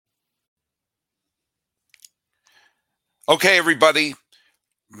Okay, everybody,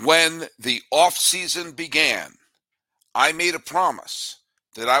 when the off season began, I made a promise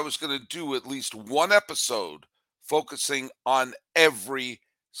that I was going to do at least one episode focusing on every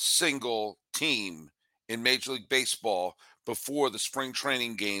single team in Major League Baseball before the spring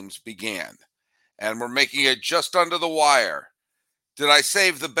training games began. And we're making it just under the wire. Did I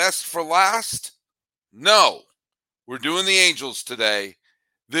save the best for last? No. We're doing the Angels today.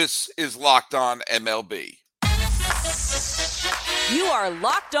 This is Locked On MLB. You are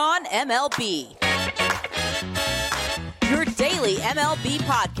Locked On MLB. Your daily MLB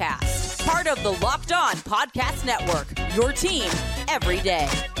podcast. Part of the Locked On Podcast Network. Your team every day.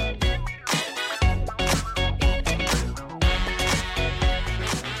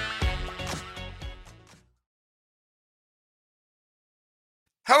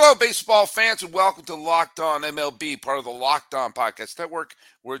 Hello, baseball fans, and welcome to Locked On MLB, part of the Locked On Podcast Network,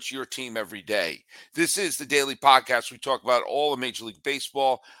 where it's your team every day. This is the daily podcast. We talk about all of Major League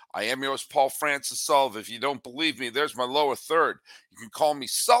Baseball. I am your host, Paul Francis Sullivan. If you don't believe me, there's my lower third. You can call me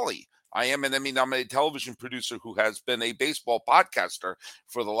Sully. I am an Emmy-nominated television producer who has been a baseball podcaster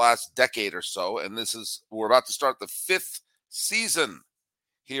for the last decade or so, and we're about to start the fifth season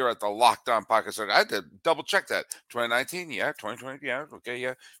here at the Locked On Podcast. I had to double check that. 2019, yeah. 2020, yeah. Okay,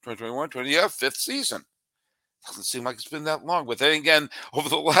 yeah. 2021, fifth season. Doesn't seem like it's been that long. But then again, over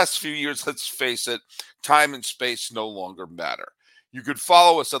the last few years, let's face it, time and space no longer matter. You could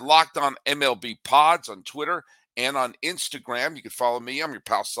follow us at Locked On MLB Pods on Twitter and on Instagram. You can follow me. I'm your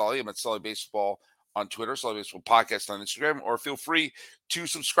pal Sully. I'm at Sully Baseball on Twitter, Sully Baseball Podcast on Instagram, or feel free to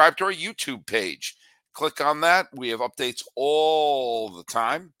subscribe to our YouTube page. Click on that. We have updates all the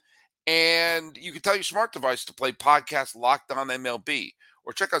time. And you can tell your smart device to play podcast Locked On MLB,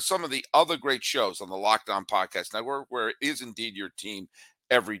 or check out some of the other great shows on the Locked On Podcast Network, where it is indeed your team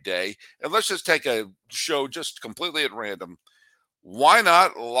every day. And let's just take a show just completely at random. Why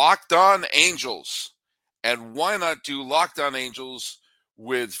not Locked On Angels? And why not do Locked On Angels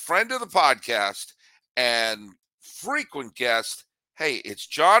with friend of the podcast and frequent guest, hey, it's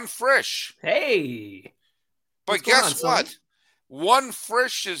John Frisch. Hey. But guess what? One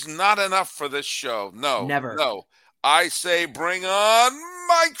Frisch is not enough for this show. No. Never. No. I say bring on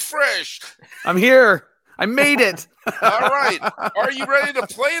Mike Frisch. I'm here. I made it. All right. Are you ready to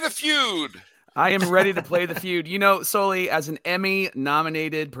play the feud? I am ready to play the feud. You know, Sully, as an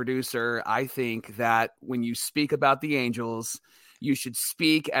Emmy-nominated producer, I think that when you speak about the Angels, you should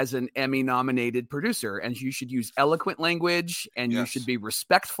speak as an Emmy-nominated producer, and you should use eloquent language, and you should be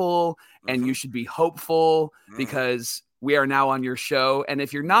respectful, and you should be hopeful, because we are now on your show. And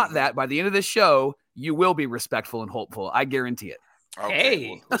if you're not that, by the end of this show, you will be respectful and hopeful. I guarantee it. Okay.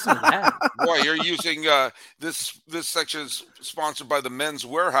 Hey, listen to that. Boy, you're using this section is sponsored by the Men's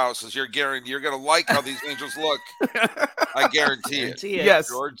Warehouses. You're going to like how these Angels look. I guarantee it. Yes.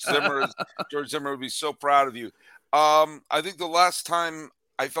 George Zimmer would be so proud of you. I think the last time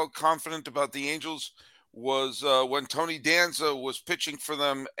I felt confident about the Angels was when Tony Danza was pitching for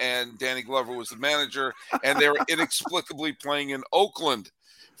them and Danny Glover was the manager, and they were inexplicably playing in Oakland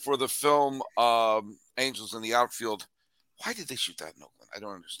for the film Angels in the Outfield. Why did they shoot that in Oakland? I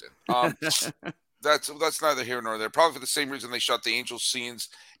don't understand. That's neither here nor there. Probably for the same reason they shot the Angels scenes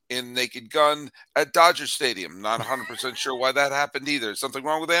in Naked Gun at Dodger Stadium. Not 100% sure why that happened either. Is something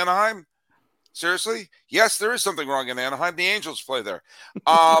wrong with Anaheim? Seriously? Yes, there is something wrong in Anaheim. The Angels play there.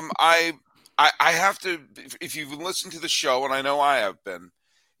 I have to, if you've listened to the show, and I know I have been,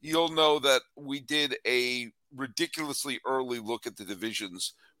 you'll know that we did a ridiculously early look at the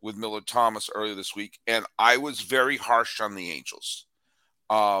divisions with Miller Thomas earlier this week, and I was very harsh on the Angels.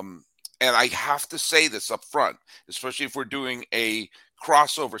 And I have to say this up front, especially if we're doing a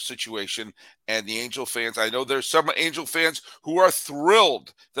crossover situation, and the Angel fans, I know there's some Angel fans who are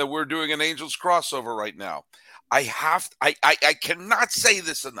thrilled that we're doing an Angels crossover right now. I cannot say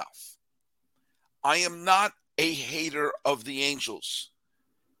this enough. I am not a hater of the Angels.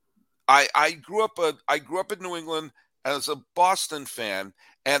 I grew up in New England as a Boston fan,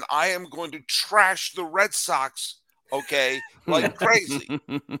 and I am going to trash the Red Sox, okay, like crazy.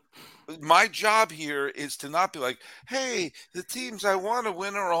 My job here is to not be like, hey, the teams I want to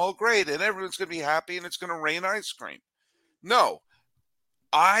win are all great, and everyone's going to be happy, and it's going to rain ice cream. No,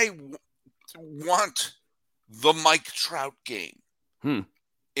 I want the Mike Trout game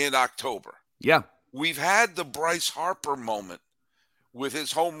in October. Yeah. We've had the Bryce Harper moment with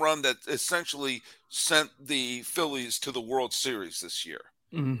his home run that essentially sent the Phillies to the World Series this year.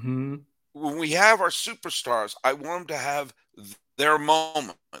 Mm-hmm. When we have our superstars, I want them to have their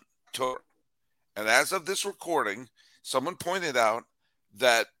moment. And as of this recording, someone pointed out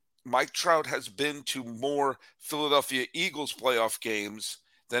that Mike Trout has been to more Philadelphia Eagles playoff games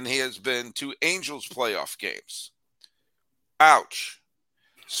than he has been to Angels playoff games. Ouch.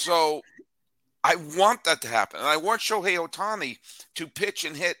 So I want that to happen. And I want Shohei Ohtani to pitch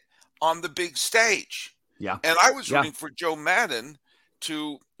and hit on the big stage. Yeah. And I was rooting for Joe Madden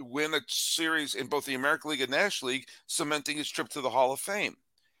to win a series in both the American League and National League, cementing his trip to the Hall of Fame.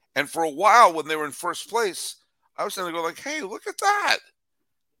 And for a while, when they were in first place, I was going to go like, hey, look at that.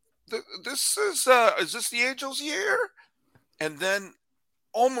 This is this the Angels' year? And then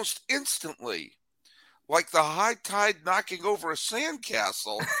almost instantly, like the high tide knocking over a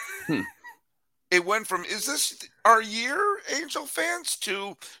sandcastle, it went from, is this our year, Angel fans,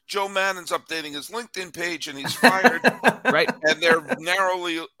 to Joe Madden's updating his LinkedIn page and he's fired. Right. And they're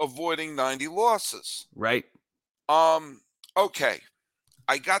narrowly avoiding 90 losses. Right. Okay.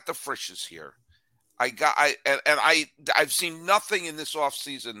 I got the Frishes here. I've seen nothing in this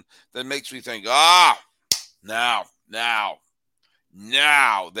offseason that makes me think, now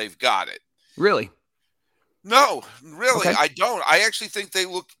they've got it. Really? No, really, Okay. I don't. I actually think they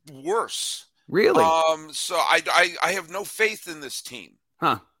look worse. Really? So I have no faith in this team.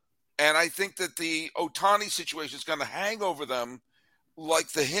 Huh. And I think that the Ohtani situation is going to hang over them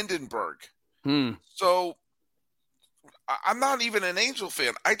like the Hindenburg. So I'm not even an Angel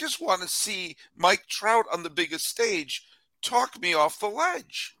fan. I just want to see Mike Trout on the biggest stage talk me off the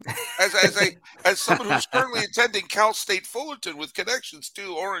ledge. As someone who's currently attending Cal State Fullerton with connections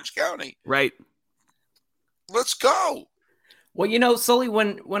to Orange County. Right. Let's go. Well, Sully,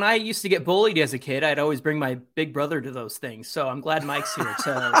 when I used to get bullied as a kid, I'd always bring my big brother to those things. So I'm glad Mike's here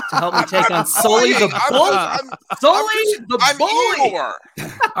to help me take on Sully the bully. Sully the bully.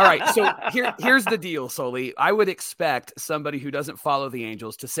 All right, so here's the deal, Sully. I would expect somebody who doesn't follow the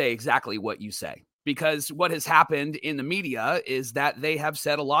Angels to say exactly what you say, because what has happened in the media is that they have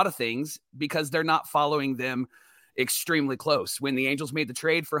said a lot of things because they're not following them extremely close. When the Angels made the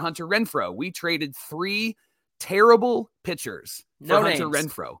trade for Hunter Renfroe, we traded 3 terrible pitchers for Hunter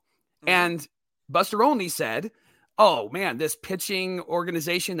Renfroe. And Buster Olney said, oh man, this pitching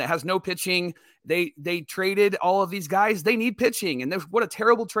organization that has no pitching, they traded all of these guys. They need pitching. And what a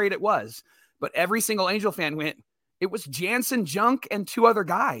terrible trade it was. But every single Angel fan went, it was Jansen, Junk, and 2 other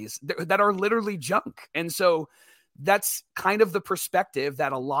guys that are literally junk. And so that's kind of the perspective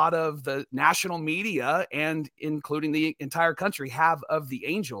that a lot of the national media and including the entire country have of the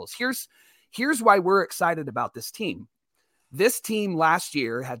Angels. Here's why we're excited about this team. This team last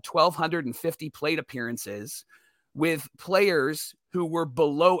year had 1,250 plate appearances with players who were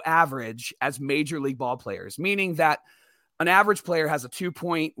below average as major league ball players, meaning that an average player has a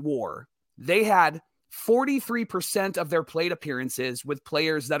 2-point WAR. They had 43% of their plate appearances with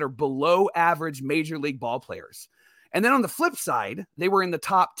players that are below average major league ball players. And then on the flip side, they were in the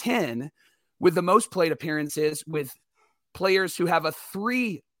top 10 with the most plate appearances with players who have a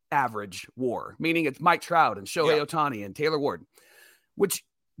 3 average WAR, meaning it's Mike Trout and Shohei Ohtani and Taylor Ward, which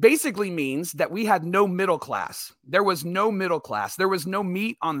basically means that we had no middle class. There was no middle class. There was no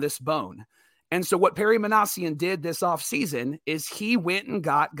meat on this bone. And so what Perry Minasian did this offseason is he went and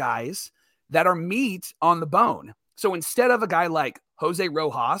got guys that are meat on the bone. So instead of a guy like Jose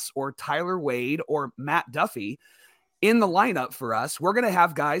Rojas or Tyler Wade or Matt Duffy in the lineup for us, we're going to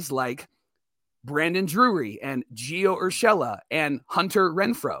have guys like Brandon Drury and Gio Urshela and Hunter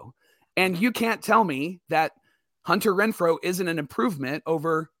Renfroe. And you can't tell me that Hunter Renfroe isn't an improvement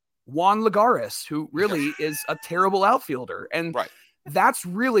over Juan Lagares, who really is a terrible outfielder. And that's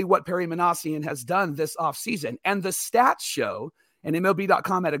really what Perry Minasian has done this offseason. And the stats show, and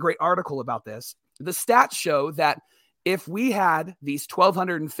MLB.com had a great article about this, the stats show that if we had these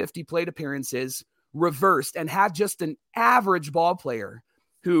 1,250 plate appearances reversed and had just an average ball player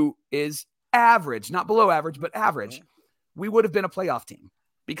who is average, not below average, but average, we would have been a playoff team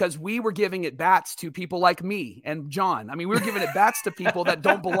because we were giving it bats to people like me and John. I mean, we were giving it bats to people that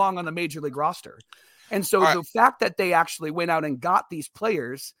don't belong on the major league roster. And so the fact that they actually went out and got these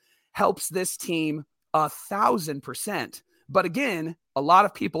players helps this team 1,000%. But again, a lot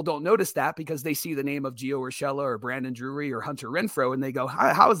of people don't notice that because they see the name of Gio Urshela or Brandon Drury or Hunter Renfroe and they go,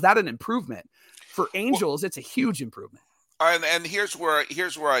 how is that an improvement? For Angels, it's a huge improvement. And here's where I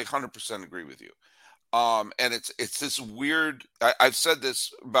 100% agree with you. And it's this weird. I've said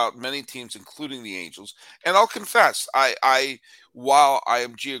this about many teams, including the Angels. And I'll confess, while I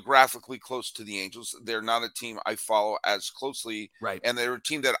am geographically close to the Angels, they're not a team I follow as closely. Right. And they're a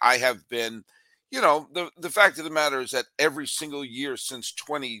team that I have been. The fact of the matter is that every single year since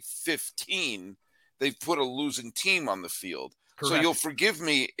 2015, they've put a losing team on the field. Correct. So you'll forgive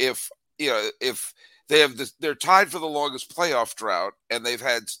me if they have they're tied for the longest playoff drought, and they've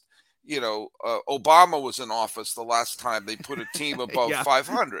had Obama was in office the last time they put a team above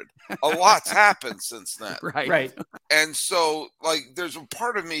 500. A lot's happened since then. Right. And so, like, there's a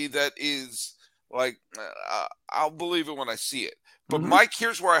part of me that is like, I'll believe it when I see it. But Mike,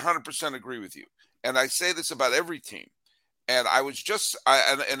 here's where I 100% agree with you. And I say this about every team. And I was just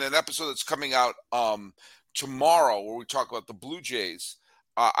in an episode that's coming out tomorrow where we talk about the Blue Jays.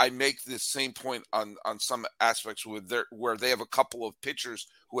 I make this same point on some aspects where they have a couple of pitchers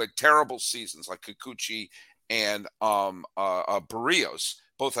who had terrible seasons, like Kikuchi and Barrios.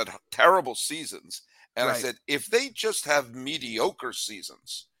 Both had terrible seasons. And I said, if they just have mediocre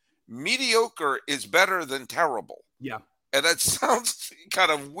seasons, mediocre is better than terrible. Yeah. And that sounds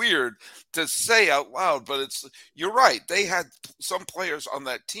kind of weird to say out loud, but you're right. They had some players on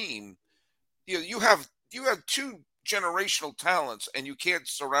that team. You have two generational talents, and you can't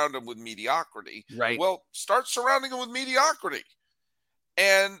surround them with mediocrity. Right. Well, start surrounding them with mediocrity.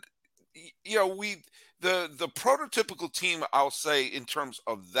 And the prototypical team, I'll say, in terms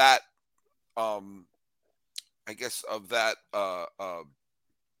of that, I guess of that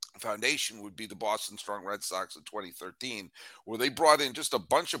foundation would be the Boston Strong Red Sox in 2013, where they brought in just a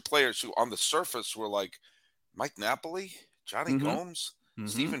bunch of players who on the surface were like Mike Napoli, Johnny Gomes,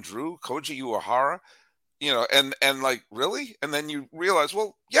 Stephen Drew, Koji Uehara, and like, really? And then you realize,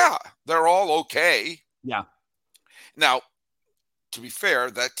 well, yeah, they're all okay. Yeah. Now, to be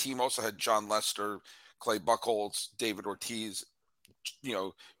fair, that team also had John Lester, Clay Buchholz, David Ortiz,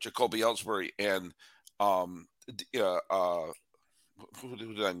 Jacoby Ellsbury, and who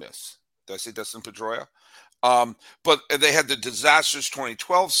did I miss? Did I say Dustin Pedroia? But they had the disastrous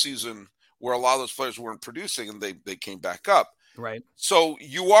 2012 season where a lot of those players weren't producing, and they came back up. Right. So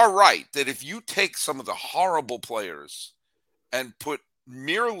you are right that if you take some of the horrible players and put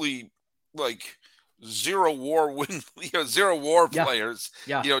merely like zero war players,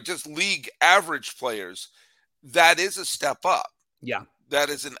 just league average players, that is a step up. Yeah. That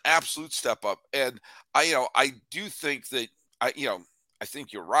is an absolute step up. And I do think that I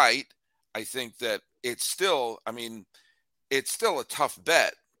think you're right. I think that it's still a tough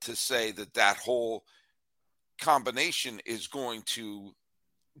bet to say that whole combination is going to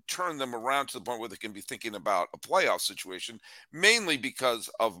turn them around to the point where they can be thinking about a playoff situation, mainly because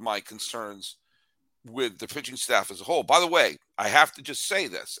of my concerns with the pitching staff as a whole. By the way, I have to just say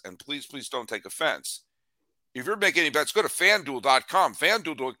this, and please don't take offense. If you're making any bets, go to FanDuel.com.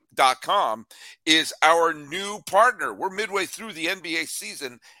 FanDuel.com is our new partner. We're midway through the NBA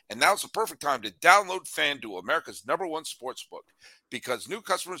season, and now's the perfect time to download FanDuel, America's #1 sportsbook, because new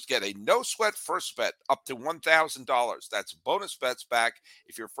customers get a no-sweat first bet up to $1,000. That's bonus bets back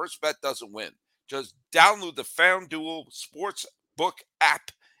if your first bet doesn't win. Just download the FanDuel Sportsbook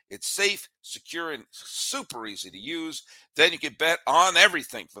app. It's safe, secure, and super easy to use. Then you can bet on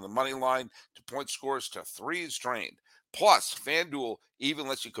everything from the money line to point scores to threes drained. Plus, FanDuel even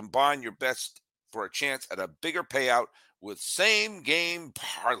lets you combine your bets for a chance at a bigger payout with same-game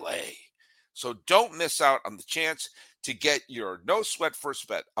parlay. So don't miss out on the chance to get your no-sweat first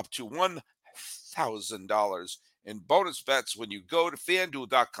bet up to $1,000 in bonus bets when you go to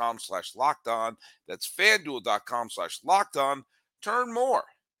FanDuel.com/lockedon. That's FanDuel.com/lockedon. Turn more.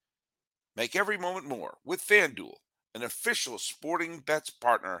 Make every moment more with FanDuel, an official sporting bets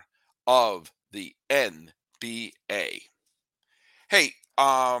partner of the NBA. Hey, get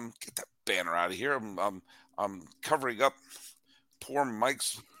that banner out of here. I'm covering up poor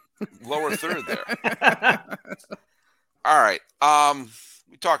Mike's lower third there. All right.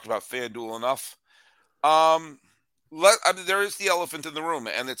 We talked about FanDuel enough. There is the elephant in the room,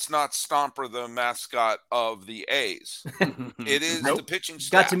 and it's not Stomper, the mascot of the A's. It is the pitching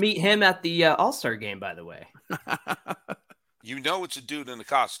staff. Got to meet him at the All-Star game, by the way. It's a dude in a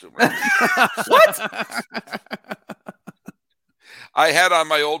costume, right? What? I had on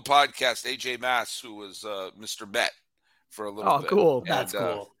my old podcast AJ Mass, who was Mr. Met for a little bit. Oh, cool. That's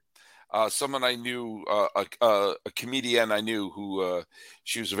cool. Someone I knew, a comedian I knew who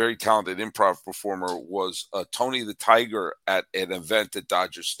she was a very talented improv performer, was Tony the Tiger at an event at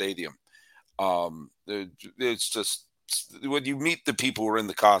Dodger Stadium. It's just when you meet the people who are in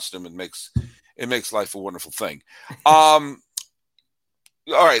the costume, it makes life a wonderful thing.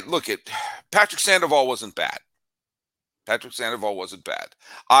 All right, look, Patrick Sandoval wasn't bad.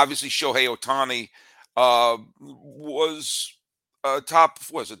 Obviously, Shohei Ohtani was top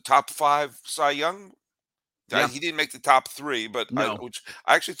 5 Cy Young? Yeah. He didn't make the top 3, but no. Which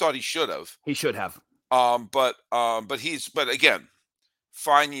I actually thought he should have. He should have. But again,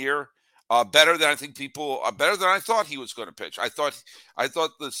 fine year. Better than I thought he was going to pitch. I thought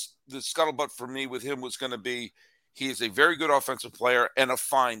the scuttlebutt for me with him was going to be He is a very good offensive player and a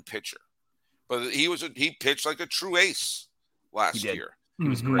fine pitcher. But he pitched like a true ace last year. He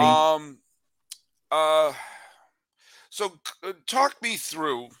was great. So talk me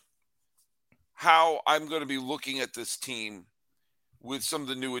through how I'm going to be looking at this team with some of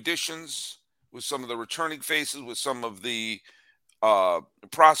the new additions, with some of the returning faces, with some of the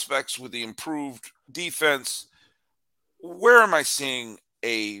prospects, with the improved defense. Where am I seeing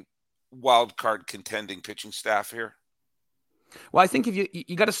a wild card contending pitching staff here? Well, I think if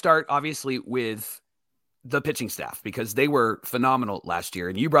you got to start obviously with the pitching staff because they were phenomenal last year.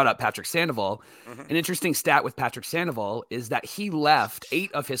 And you brought up Patrick Sandoval. Mm-hmm. An interesting stat with Patrick Sandoval is that he left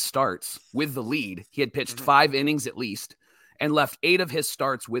 8 of his starts with the lead. He had pitched 5 innings at least and left 8 of his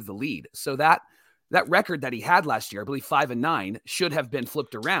starts with the lead. So that record that he had last year, I believe 5-9, should have been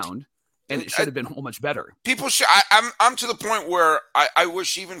flipped around. And it should have been so much better. People should. I'm to the point where I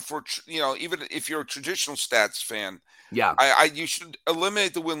wish even if you're a traditional stats fan, you should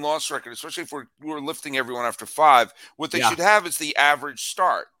eliminate the win-loss record, especially if we're lifting everyone after 5. What they should have is the average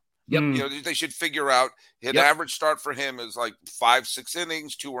start. Yep. They should figure out an average start for him is like 5-6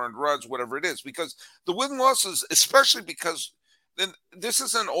 innings, 2 earned runs, whatever it is. Because the win-losses, especially because then this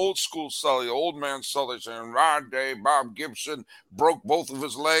is an old school Sully, old man Sully saying, Rod Day, Bob Gibson broke both of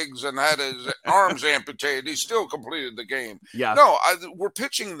his legs and had his arms amputated. He still completed the game. Yeah. No, we're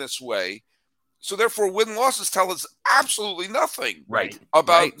pitching this way. So therefore win-losses tell us absolutely nothing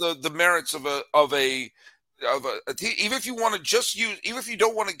about the merits of a team. Even if you want to just even if you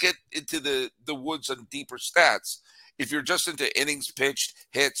don't want to get into the woods and deeper stats, if you're just into innings pitched,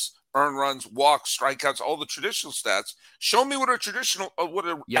 hits, earned runs, walks, strikeouts, all the traditional stats. Show me what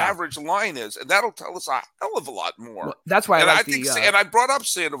an average line is, and that'll tell us a hell of a lot more. Well, that's why and I brought up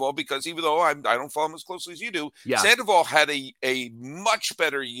Sandoval because even though I don't follow him as closely as you do, Sandoval had a much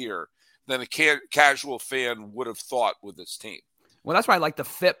better year than a casual fan would have thought with this team. Well, that's why I like the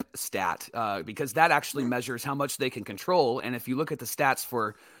FIP stat because that actually measures how much they can control. And if you look at the stats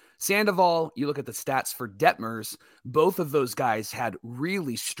for Sandoval, you look at the stats for Detmers, both of those guys had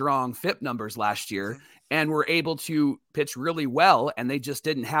really strong FIP numbers last year and were able to pitch really well, and they just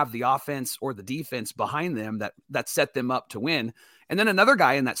didn't have the offense or the defense behind them that set them up to win. And then another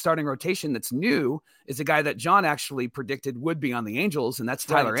guy in that starting rotation that's new is a guy that John actually predicted would be on the Angels, and that's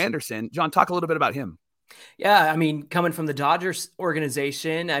Tyler Anderson. John, talk a little bit about him. Yeah, I mean, coming from the Dodgers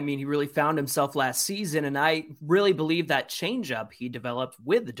organization, I mean, he really found himself last season, and I really believe that changeup he developed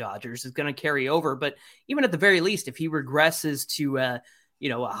with the Dodgers is going to carry over. But even at the very least, if he regresses to a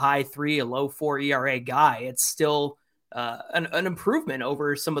high 3, a low 4 ERA guy, it's still an improvement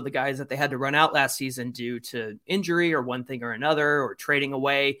over some of the guys that they had to run out last season due to injury or one thing or another, or trading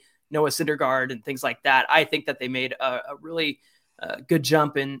away Noah Syndergaard and things like that. I think that they made a really good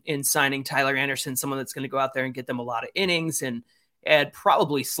jump in signing Tyler Anderson, someone that's going to go out there and get them a lot of innings and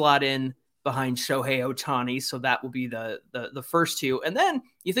probably slot in behind Shohei Ohtani. So that will be the first 2. And then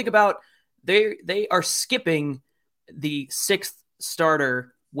you think about they are skipping the 6th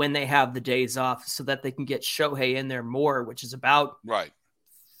starter when they have the days off so that they can get Shohei in there more, which is about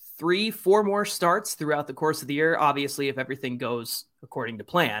 3-4 more starts throughout the course of the year. Obviously, if everything goes according to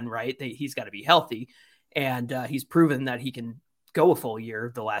plan, right, he's got to be healthy. And he's proven that he can go a full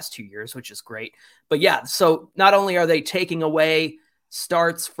year the last 2 years, which is great. But yeah, so not only are they taking away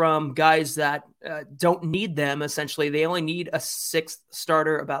starts from guys that don't need them, essentially, they only need a 6th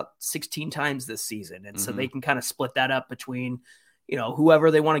starter about 16 times this season. And so they can kind of split that up between,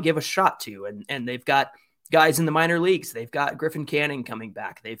 whoever they want to give a shot to. And they've got guys in the minor leagues. They've got Griffin Canning coming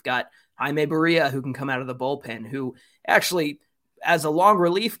back. They've got Jaime Barria, who can come out of the bullpen, who actually, as a long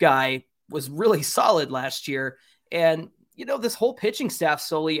relief guy, was really solid last year. And this whole pitching staff,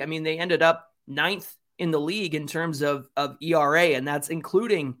 Sully, I mean, they ended up 9th in the league in terms of ERA, and that's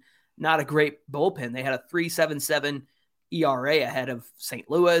including not a great bullpen. They had a 3.77 ERA ahead of St.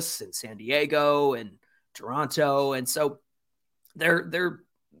 Louis and San Diego and Toronto. And so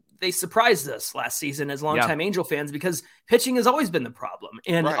they surprised us last season as longtime Angel fans because pitching has always been the problem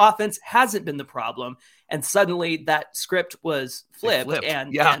and offense hasn't been the problem. And suddenly that script was flipped.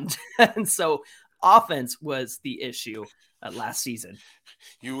 And so offense was the issue last season.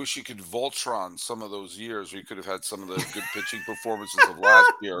 You wish you could Voltron some of those years. We could have had some of the good pitching performances of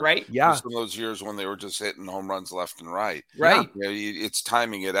last year. Right. Yeah. Some of those years when they were just hitting home runs left and right. Right. It's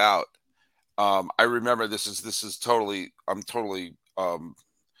timing it out. I remember this is totally, I'm totally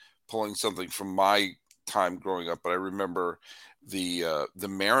pulling something from my time growing up, but I remember the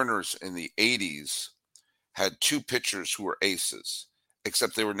Mariners in the 80s had 2 pitchers who were aces,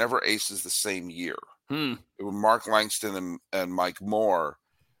 except they were never aces the same year. It was Mark Langston and Mike Moore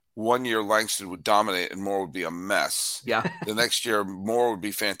one year Langston would dominate and Moore would be a mess. Yeah. The next year Moore would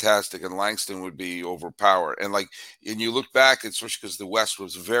be fantastic and Langston would be overpowered. And you look back, especially because the West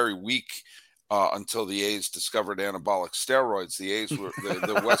was very weak until the A's discovered anabolic steroids.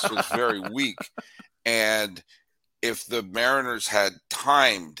 The West was very weak. And if the Mariners had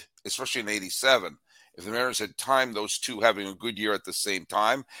timed, especially in 87, if the Mariners had timed those two having a good year at the same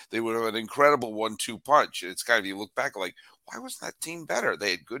time, they would have an incredible 1-2 punch. It's kind of, you look back like, why wasn't that team better?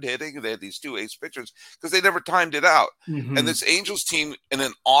 They had good hitting. They had these two ace pitchers because they never timed it out. Mm-hmm. And this Angels team, in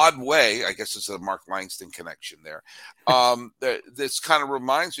an odd way, I guess it's a Mark Langston connection there. This kind of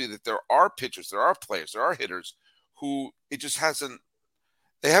reminds me that there are pitchers, there are players, there are hitters who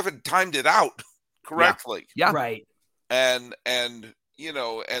they haven't timed it out correctly. Yeah. Right. And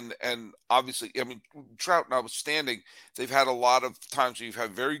obviously, I mean, Trout notwithstanding, they've had a lot of times where you've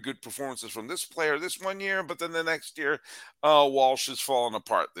had very good performances from this player this one year, but then the next year, Walsh has fallen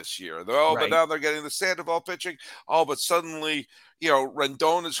apart this year. But now they're getting the Sandoval pitching. But suddenly,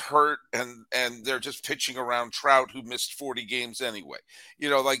 Rendon is hurt and they're just pitching around Trout, who missed 40 games anyway.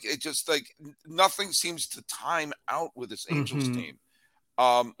 Nothing seems to time out with this Angels team,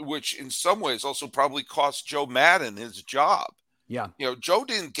 which in some ways also probably cost Joe Maddon his job. Yeah. Joe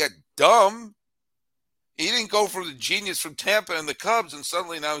didn't get dumb. He didn't go from the genius from Tampa and the Cubs, and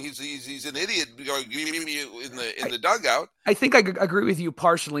suddenly now he's an idiot in the dugout. I think I agree with you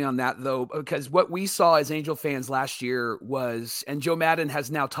partially on that, though, because what we saw as Angel fans last year was, and Joe Maddon has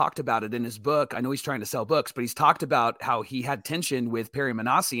now talked about it in his book. I know he's trying to sell books, but he's talked about how he had tension with Perry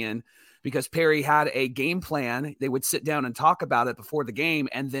Manassian because Perry had a game plan. They would sit down and talk about it before the game,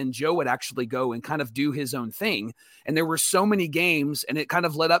 and then Joe would actually go and kind of do his own thing. And there were so many games, and it kind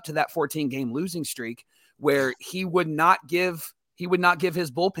of led up to that 14-game losing streak where he would not give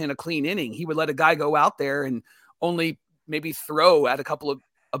his bullpen a clean inning. He would let a guy go out there and only maybe throw at a couple of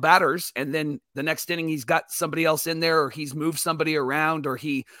batters, and then the next inning he's got somebody else in there, or he's moved somebody around, or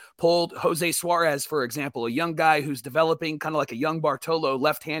he pulled Jose Suarez, for example, a young guy who's developing kind of like a young Bartolo,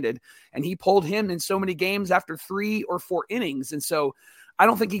 left-handed, and he pulled him in so many games after 3 or 4 innings. And so I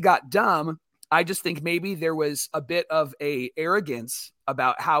don't think he got dumb. I just think maybe there was a bit of a arrogance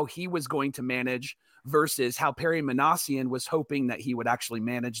about how he was going to manage versus how Perry Manassian was hoping that he would actually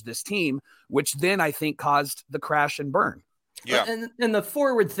manage this team, which then I think caused the crash and burn. Yeah. And the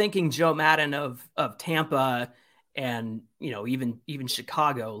forward-thinking Joe Maddon of Tampa and, even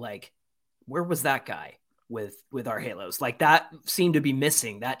Chicago, like, where was that guy with our Halos? Like, that seemed to be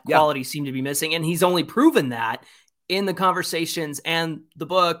missing. That quality seemed to be missing. And he's only proven that in the conversations and the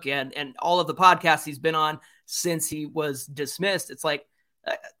book and all of the podcasts he's been on since he was dismissed. It's like,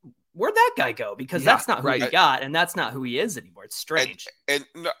 where'd that guy go? Because that's not who he got, and that's not who he is anymore. It's strange. And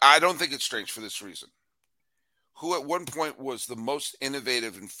no, I don't think it's strange for this reason. Who at one point was the most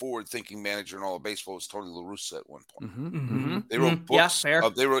innovative and forward-thinking manager in all of baseball was Tony La Russa at one point. Mm-hmm, mm-hmm. They wrote books. He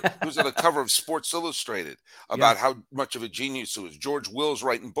was on the cover of Sports Illustrated about how much of a genius he was. George Will's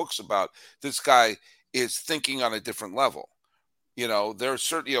writing books about this guy is thinking on a different level. There's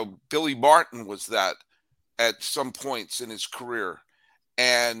certainly, Billy Martin was that at some points in his career.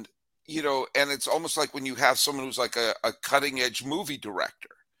 And, and it's almost like when you have someone who's like a cutting-edge movie director.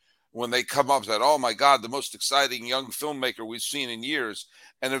 When they come up that, oh my God, the most exciting young filmmaker we've seen in years,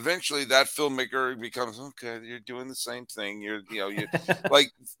 and eventually that filmmaker becomes, okay, you're doing the same thing. You're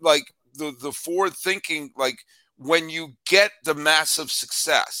like the forward thinking, like when you get the massive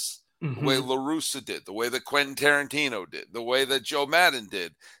success, the way La Russa did, the way that Quentin Tarantino did, the way that Joe Maddon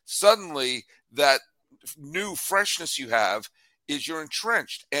did, suddenly that new freshness you have is you're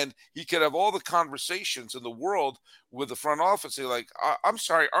entrenched, and you could have all the conversations in the world with the front office. They're like, I'm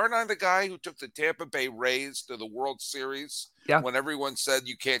sorry, aren't I the guy who took the Tampa Bay Rays to the World Series when everyone said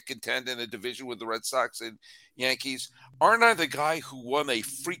you can't contend in a division with the Red Sox and Yankees? Aren't I the guy who won a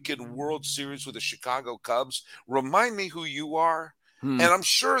freaking World Series with the Chicago Cubs? Remind me who you are. And I'm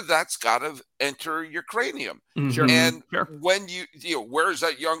sure that's got to enter your cranium. Sure. And when where's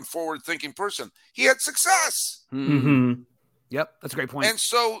that young forward-thinking person? He had success. Mm-hmm. Yep, that's a great point. And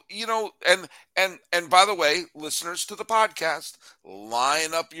so, and by the way, listeners to the podcast,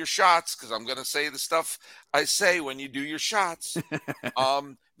 line up your shots, because I'm going to say the stuff I say when you do your shots.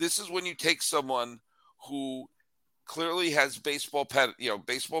 This is when you take someone who clearly has baseball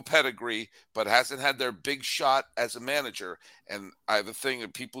pedigree, but hasn't had their big shot as a manager. And I have a thing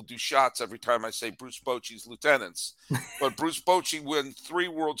that people do shots every time I say Bruce Bochy's lieutenants. But Bruce Bochy won 3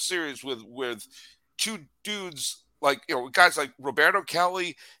 World Series with 2 dudes, like, guys like Roberto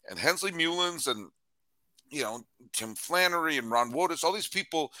Kelly and Hensley Mullins and Tim Flannery and Ron Wotus, all these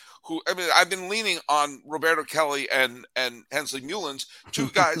people who, I've been leaning on Roberto Kelly and Hensley Mullins, two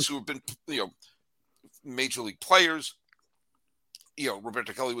guys who have been, major league players.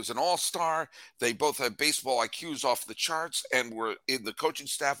 Roberto Kelly was an all-star. They both had baseball IQs off the charts and were in the coaching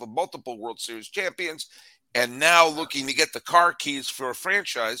staff of multiple World Series champions. And now looking to get the car keys for a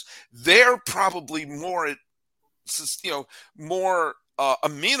franchise, they're probably more, more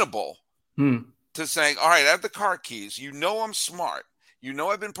amenable to saying, all right, I have the car keys. I'm smart.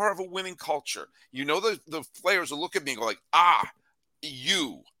 I've been part of a winning culture. The players will look at me and go like, I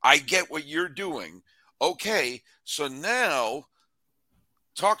get what you're doing. Okay, so now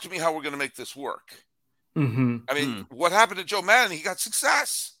talk to me how we're going to make this work. Mm-hmm. What happened to Joe Maddon? He got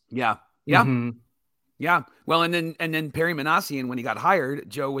success. Yeah. Yeah. Well, and then Perry Minasian, when he got hired,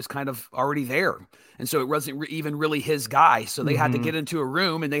 Joe was kind of already there. And so it wasn't even really his guy. So they had to get into a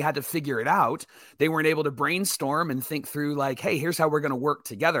room and they had to figure it out. They weren't able to brainstorm and think through like, hey, here's how we're going to work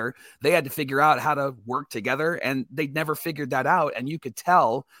together. They had to figure out how to work together, and they never figured that out. And you could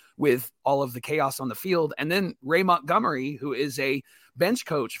tell with all of the chaos on the field. And then Ray Montgomery, who is a bench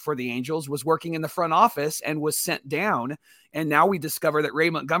coach for the Angels, was working in the front office and was sent down. And now we discover that Ray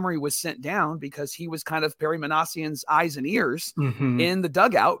Montgomery was sent down because he was kind of Perry Minasian's eyes and ears in the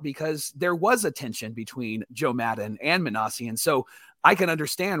dugout, because there was a tension between Joe Maddon and Minasian. So I can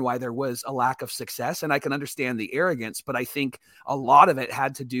understand why there was a lack of success, and I can understand the arrogance, but I think a lot of it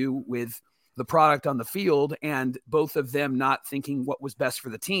had to do with the product on the field and both of them not thinking what was best for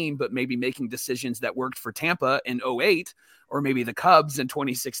the team, but maybe making decisions that worked for Tampa in 2008 or maybe the Cubs in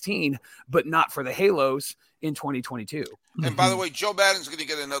 2016, but not for the Halos in 2022. And by the way, Joe Maddon's going to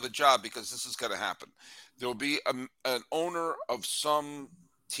get another job because this is going to happen. There will be an owner of some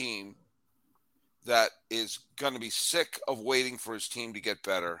team that is going to be sick of waiting for his team to get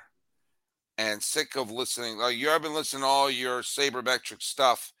better and sick of listening. Like, I've been listening to all your sabermetric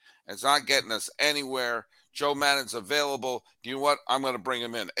stuff. It's not getting us anywhere. Joe Maddon's available. Do you know what? I'm going to bring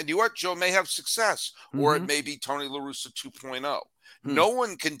him in. And you know what? Joe may have success, or it may be Tony La Russa 2.0. No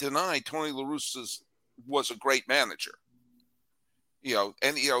one can deny Tony La Russa was a great manager.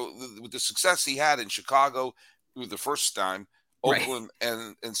 With the success he had in Chicago the first time, Oakland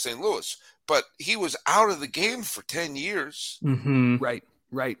and St. Louis. But he was out of the game for 10 years. Right.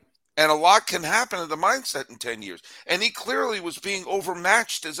 And a lot can happen in the mindset in 10 years. And he clearly was being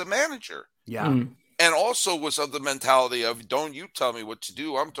overmatched as a manager. Yeah. And also was of the mentality of, don't you tell me what to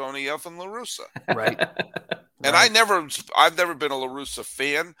do. I'm Tony effing La Russa. Right. And I've never been a La Russa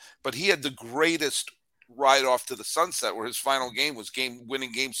fan, but he had the greatest ride off to the sunset where his final game was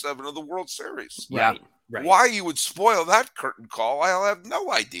winning Game 7 of the World Series. Yeah. Right. Why you would spoil that curtain call, I'll have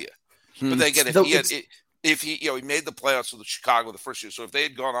no idea. But they get it. If he made the playoffs with Chicago the first year, so if they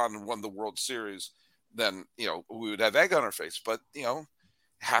had gone on and won the World Series, then we would have egg on our face. But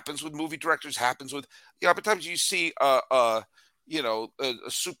happens with movie directors, happens with but times you see a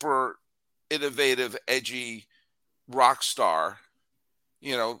super innovative, edgy rock star.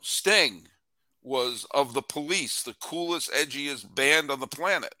 Sting was of the Police, the coolest, edgiest band on the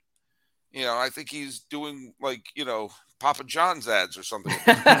planet. I think he's doing Papa John's ads or something.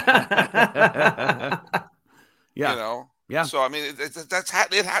 Yeah. So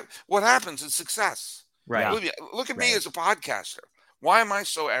what happens is success. Right. Look at me as a podcaster. Why am I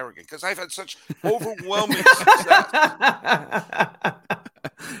so arrogant? Because I've had such overwhelming success.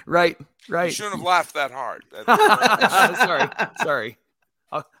 Right. You shouldn't have laughed that hard. Sorry.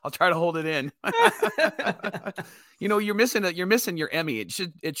 I'll try to hold it in. You're missing your Emmy.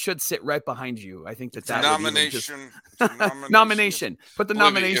 It should sit right behind you. I think that nomination. Nomination. Put the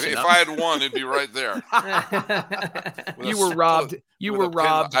nomination. If I had won, it'd be right there. You were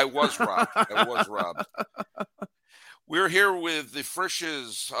robbed. I was robbed. We're here with the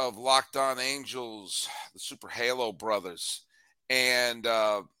Frisches of Locked On Angels, the Super Halo brothers, and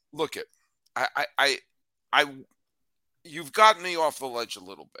look it. You've gotten me off the ledge a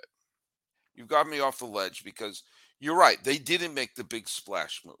little bit. You've got me off the ledge because you're right. They didn't make the big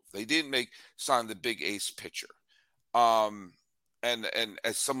splash move. They didn't sign the big ace pitcher. And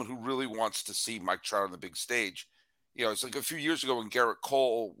as someone who really wants to see Mike Trout on the big stage, it's like a few years ago when Garrett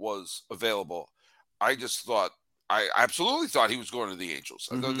Cole was available. I absolutely thought he was going to the Angels.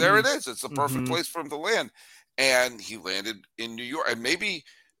 I thought, there it is. It's the perfect place for him to land. And he landed in New York.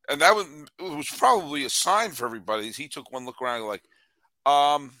 And that was probably a sign for everybody. He took one look around and like,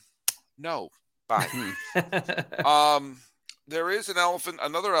 no, bye. There is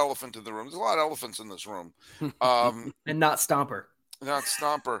another elephant in the room. There's a lot of elephants in this room. And not Stomper.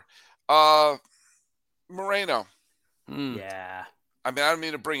 Moreno. Yeah. I don't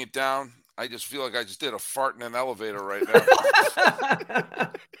mean to bring it down. I just feel like I just did a fart in an elevator right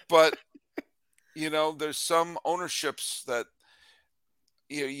now. But, there's some ownerships that,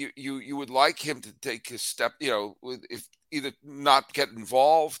 you would like him to take a step, if either not get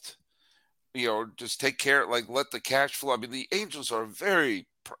involved, just take care, like let the cash flow. I mean, the Angels are a very,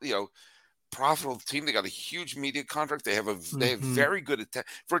 profitable team. They got a huge media contract. They have very good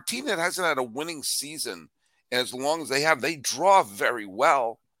for a team that hasn't had a winning season. And as long as they draw very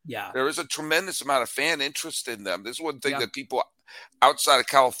well. Yeah. There is a tremendous amount of fan interest in them. This is one thing that people outside of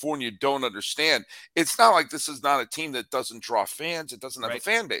California don't understand. It's not like this is not a team that doesn't draw fans. It doesn't have a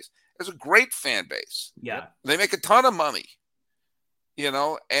fan base. It's a great fan base. Yeah. They make a ton of money,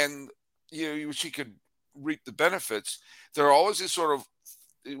 and you wish you could reap the benefits. There are always this sort of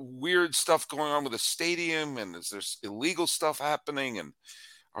weird stuff going on with the stadium, and is there illegal stuff happening, and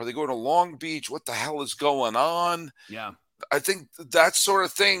are they going to Long Beach? What the hell is going on? Yeah. I think that sort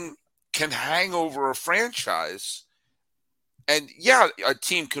of thing can hang over a franchise. And a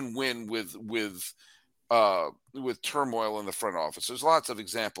team can win with turmoil in the front office. There's lots of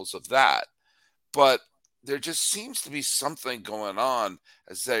examples of that, but there just seems to be something going on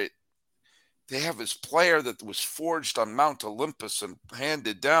as they have this player that was forged on Mount Olympus and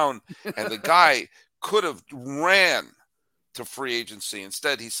handed down, and the guy could have ran to free agency.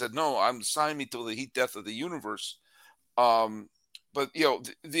 Instead, he said, "No, I'm signing me to the heat death of the universe." But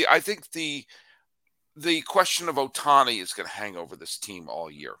I think the question of Ohtani is going to hang over this team all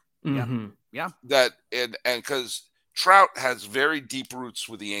year. Mm-hmm. Yeah. That and because Trout has very deep roots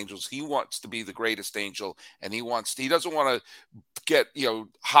with the Angels. He wants to be the greatest Angel, and he doesn't want to get,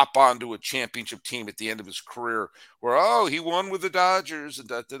 hop onto a championship team at the end of his career where, he won with the Dodgers and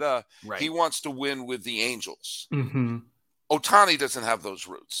da-da-da. Right. He wants to win with the Angels. Mm-hmm. Ohtani doesn't have those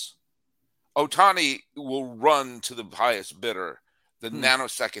roots. Ohtani will run to the highest bidder the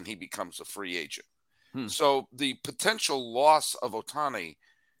nanosecond he becomes a free agent. So the potential loss of Ohtani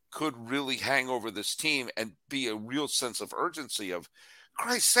could really hang over this team and be a real sense of urgency of,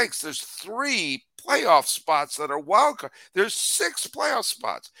 Christ's sakes, there's 3 playoff spots that are wild card. There's 6 playoff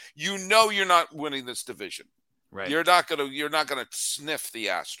spots. You're not winning this division. Right. You're not gonna sniff the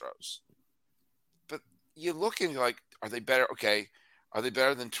Astros. But you look and you're like, are they better? Okay. Are they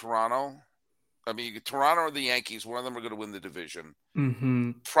better than Toronto? I mean, Toronto or the Yankees, one of them are going to win the division.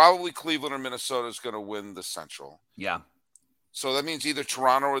 Mm-hmm. Probably Cleveland or Minnesota is going to win the Central. Yeah. So that means either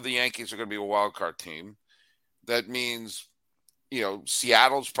Toronto or the Yankees are going to be a wild card team. That means,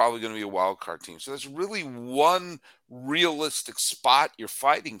 Seattle's probably going to be a wild card team. So there's really one realistic spot you're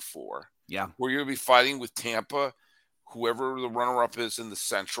fighting for. Yeah. Where you're going to be fighting with Tampa, whoever the runner-up is in the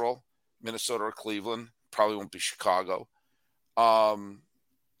Central, Minnesota or Cleveland. Probably won't be Chicago.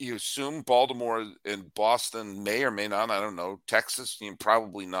 You assume Baltimore and Boston may or may not. I don't know. Texas,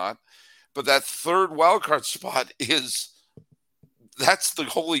 probably not. But that third wildcard spot that's the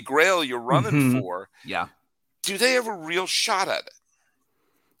holy grail you're running for. Yeah. Do they have a real shot at it?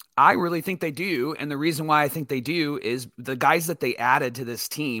 I really think they do. And the reason why I think they do is the guys that they added to this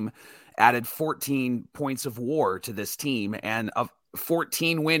team added 14 points of WAR to this team, and a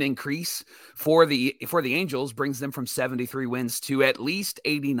 14 win increase for the Angels brings them from 73 wins to at least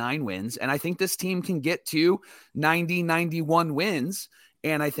 89 wins. And I think this team can get to 90, 91 wins.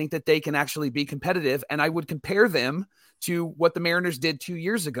 And I think that they can actually be competitive. And I would compare them to what the Mariners did 2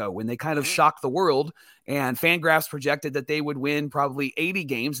 years ago when they kind of shocked the world, and Fangraphs projected that they would win probably 80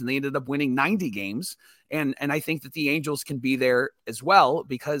 games, and they ended up winning 90 games. And I think that the Angels can be there as well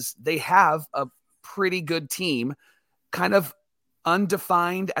because they have a pretty good team, kind of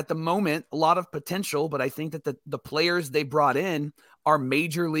undefined at the moment, a lot of potential, but I think that the players they brought in are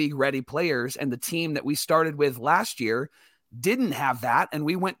major league ready players. And the team that we started with last year didn't have that. And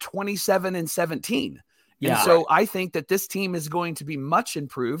we went 27-17. Yeah. And so I think that this team is going to be much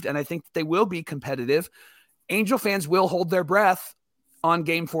improved, and I think that they will be competitive. Angel fans will hold their breath on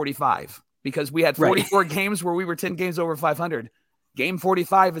game 45 because we had 44 games where we were 10 games over 500. Game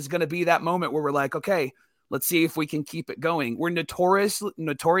 45 is going to be that moment where we're like, okay, let's see if we can keep it going. We're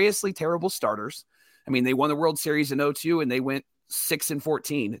notoriously terrible starters. I mean, they won the World Series in 2002 and they went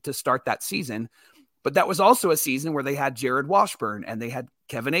 6-14 to start that season. But that was also a season where they had Jared Washburn and they had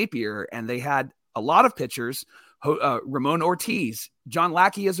Kevin Appier and they had a lot of pitchers, Ramon Ortiz, John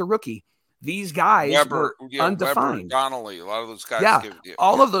Lackey as a rookie. These guys were undefined. Weber, Donnelly, a lot of those guys.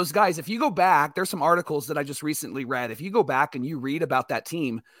 All of those guys. If you go back, there's some articles that I just recently read. If you go back and you read about that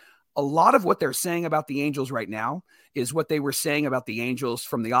team, a lot of what they're saying about the Angels right now is what they were saying about the Angels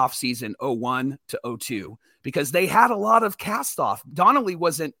from the offseason 01 to 02, because they had a lot of cast off. Donnelly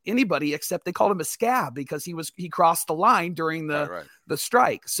wasn't anybody except they called him a scab because he crossed the line during the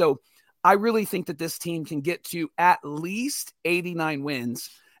strike. So I really think that this team can get to at least 89 wins.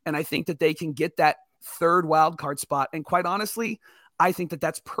 And I think that they can get that third wild card spot. And quite honestly, I think that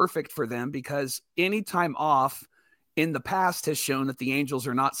that's perfect for them because any time off in the past has shown that the Angels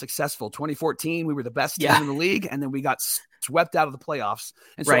are not successful. 2014, we were the best team in the league, and then we got swept out of the playoffs.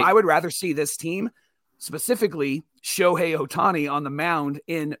 And so I would rather see this team, specifically Shohei Ohtani, on the mound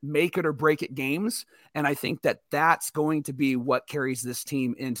in make it or break it games. And I think that that's going to be what carries this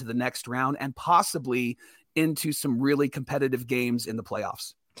team into the next round and possibly into some really competitive games in the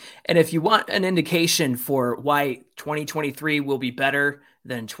playoffs. And if you want an indication for why 2023 will be better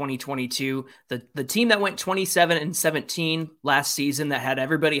than 2022, the team that went 27-17 last season that had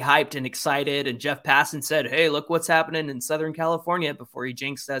everybody hyped and excited, and Jeff Passan said, "Hey, look what's happening in Southern California," before he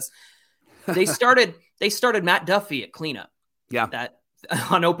jinxed us. They started Matt Duffy at cleanup. Yeah. That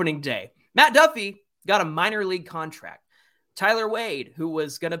on opening day. Matt Duffy got a minor league contract. Tyler Wade, who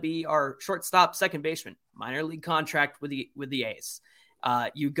was going to be our shortstop second baseman, minor league contract with the A's.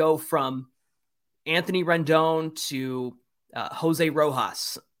 You go from Anthony Rendon to Jose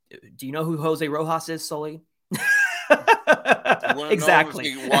Rojas. Do you know who Jose Rojas is, Sully?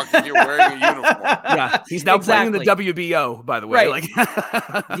 Exactly. He's walking here wearing a uniform. Yeah, he's now playing in the WBO, by the way. Right. Like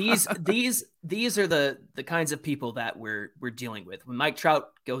these are the kinds of people that we're dealing with. When Mike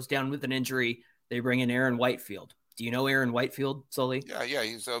Trout goes down with an injury, they bring in Aaron Whitefield. Do you know Aaron Whitefield, Sully? Yeah,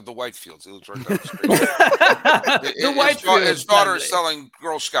 he's the Whitefields. He lives right down the street. His daughter is selling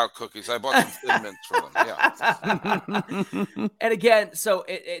Girl Scout cookies. I bought some Thin Mints for them. Yeah. And again, so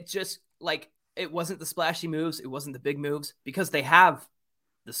it just like it wasn't the splashy moves, it wasn't the big moves because they have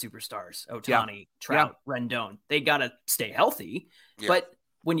the superstars, Ohtani, Trout, Rendon. They got to stay healthy. Yeah. But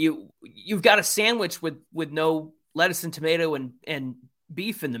when you've got a sandwich with no lettuce and tomato and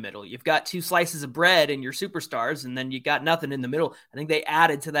beef in the middle, you've got 2 slices of bread and your superstars, and then you got nothing in the middle. I think they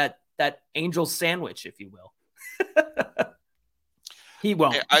added to that angel sandwich, if you will. He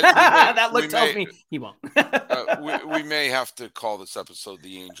won't. That look tells me he won't. We may have to call this episode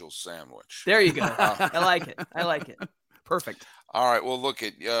the Angel Sandwich. There you go. I like it. Perfect. All right. Well, look,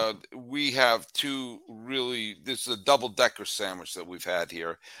 we have this is a double-decker sandwich that we've had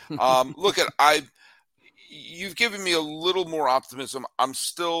here. You've given me a little more optimism. I'm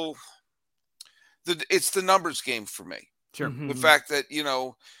still it's the numbers game for me. Sure. Mm-hmm. The fact that, you're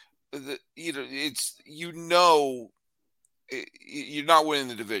not winning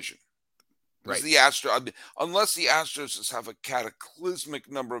the division. Right. Unless the Astros have a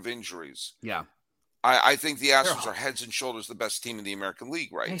cataclysmic number of injuries. Yeah. I think the Astros are heads and shoulders the best team in the American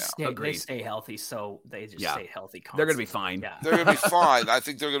League now. They stay healthy, so they just stay healthy constantly. They're going to be fine. Yeah. They're going to be fine. I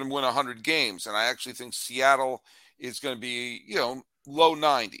think they're going to win 100 games, and I actually think Seattle is going to be, low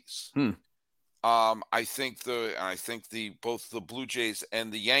 90s. I think both the Blue Jays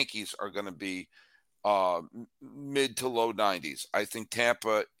and the Yankees are going to be mid to low 90s. I think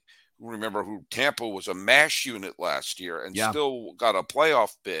Tampa was a MASH unit last year and still got a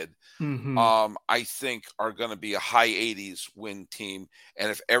playoff bid. Mm-hmm. I think are going to be a high 80s win team.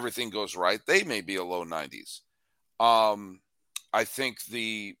 And if everything goes right, they may be a low 90s. I think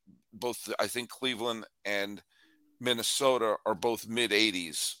Cleveland and Minnesota are both mid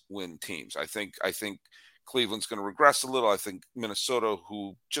 80s win teams. I think Cleveland's going to regress a little. I think Minnesota,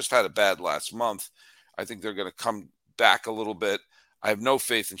 who just had a bad last month, I think they're going to come back a little bit. I have no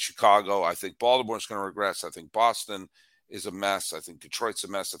faith in Chicago. I think Baltimore's going to regress. I think Boston is a mess. I think Detroit's a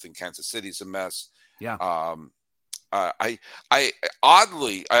mess. I think Kansas City's a mess. Yeah. I'll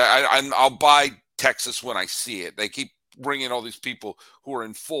buy Texas when I see it. They keep bringing all these people who are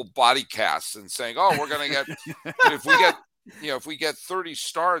in full body casts and saying, "Oh, we're going to get if we get 30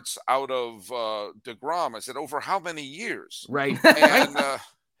 starts out of DeGrom." I said, "Over how many years?" Right.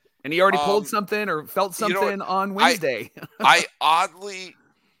 And he already pulled something or felt something on Wednesday. I oddly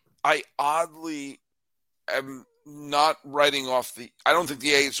am not writing off I don't think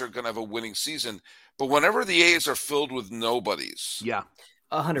the A's are going to have a winning season, but whenever the A's are filled with nobodies,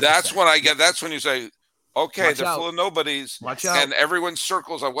 100%. That's when you say, okay, they're full of nobodies. Watch out. And everyone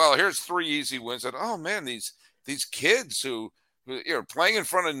circles like, well, here's 3 easy wins. And oh man, these kids who playing in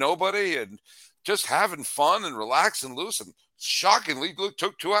front of nobody and just having fun and relax and loose, and shockingly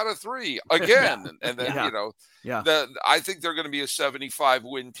took 2 out of 3 again. And then, I think they're going to be a 75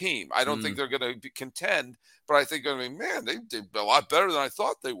 win team. I don't think they're going to contend, but I think, man, they did a lot better than I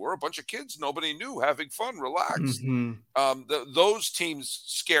thought they were. A bunch of kids nobody knew, having fun, relaxed. Mm-hmm. Those teams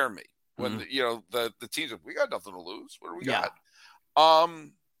scare me when, the teams, we got nothing to lose. What do we got?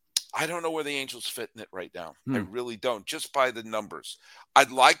 I don't know where the Angels fit in it right now. I really don't, just by the numbers. I'd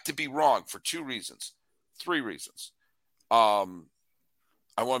like to be wrong for 3 reasons.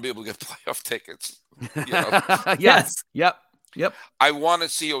 I want to be able to get playoff tickets. You know? Yes. Yep. I want to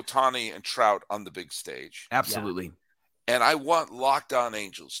see Ohtani and Trout on the big stage. Absolutely. Yeah. And I want Locked On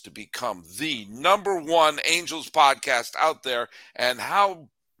Angels to become the #1 Angels podcast out there. And how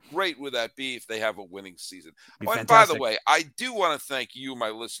great would that be if they have a winning season? Oh, and by the way, I do want to thank you, my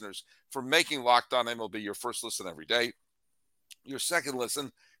listeners, for making Locked On MLB your first listen every day. Your second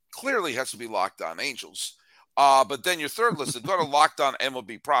listen clearly has to be Locked On Angels. But then your third listen, go to Locked On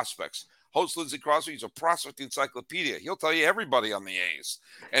MLB Prospects. Host Lindsey Crosby, he's a prospect encyclopedia. He'll tell you everybody on the A's.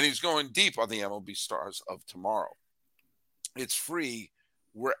 And he's going deep on the MLB stars of tomorrow. It's free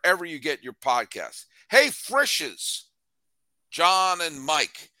wherever you get your podcasts. Hey, Frishes, John and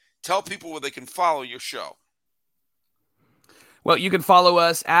Mike, tell people where they can follow your show. Well, you can follow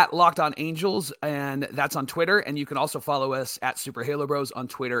us at Locked On Angels, and that's on Twitter. And you can also follow us at Super Halo Bros on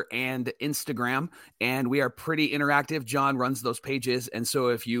Twitter and Instagram. And we are pretty interactive. John runs those pages. And so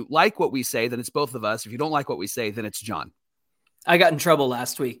if you like what we say, then it's both of us. If you don't like what we say, then it's John. I got in trouble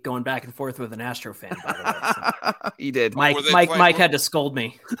last week going back and forth with an Astro fan, by the way. So. He did. Mike had to scold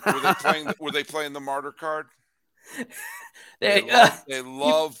me. Were they playing the martyr card? They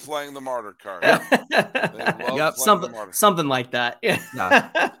love playing the martyr card. Something like that.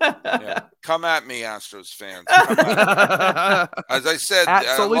 Yeah. Come at me, Astros fans. As I said,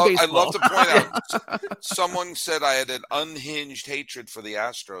 I love to point out, someone said I had an unhinged hatred for the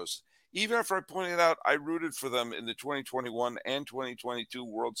Astros. Even after I pointed out I rooted for them in the 2021 and 2022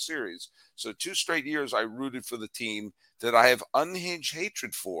 World Series. So 2 straight years I rooted for the team that I have unhinged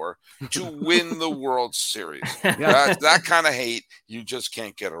hatred for to win the World Series. That kind of hate you just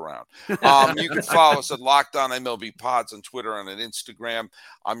can't get around. You can follow us at Locked On MLB Pods on Twitter and on Instagram.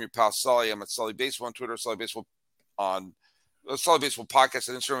 I'm your pal Sully. I'm at Sully Baseball on Twitter, Sully Baseball on Sully Baseball Podcast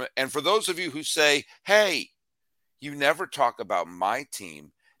on Instagram. And for those of you who say, hey, you never talk about my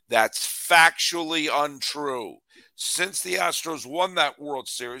team, that's factually untrue. Since the Astros won that World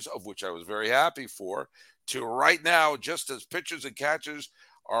Series, of which I was very happy for, to right now, just as pitchers and catchers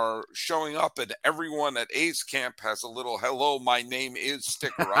are showing up and everyone at A's camp has a little "hello, my name is"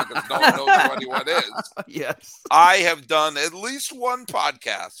 sticker on because no one knows who anyone is. Yes. I have done at least one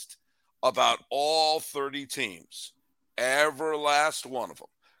podcast about all 30 teams. Every last one of them.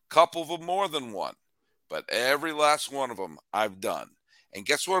 Couple of them more than one. But every last one of them I've done. And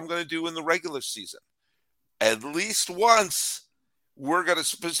guess what I'm going to do in the regular season? At least once, we're going to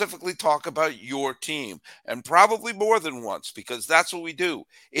specifically talk about your team, and probably more than once, because that's what we do.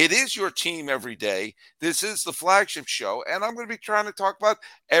 It is your team every day. This is the flagship show, and I'm going to be trying to talk about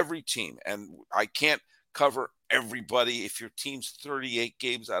every team. And I can't cover everybody. If your team's 38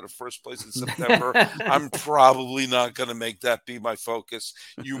 games out of first place in September, I'm probably not going to make that be my focus.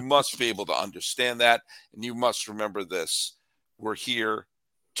 You must be able to understand that, and you must remember this. We're here,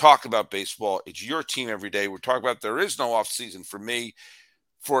 talk about baseball. It's your team every day. We're talking about there is no off season for me.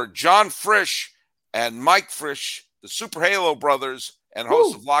 For John Frisch and Mike Frisch, the Super Halo brothers and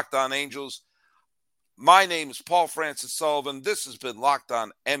hosts of Locked On Angels, my name is Paul Francis Sullivan. This has been Locked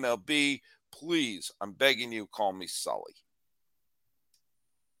On MLB. Please, I'm begging you, call me Sully.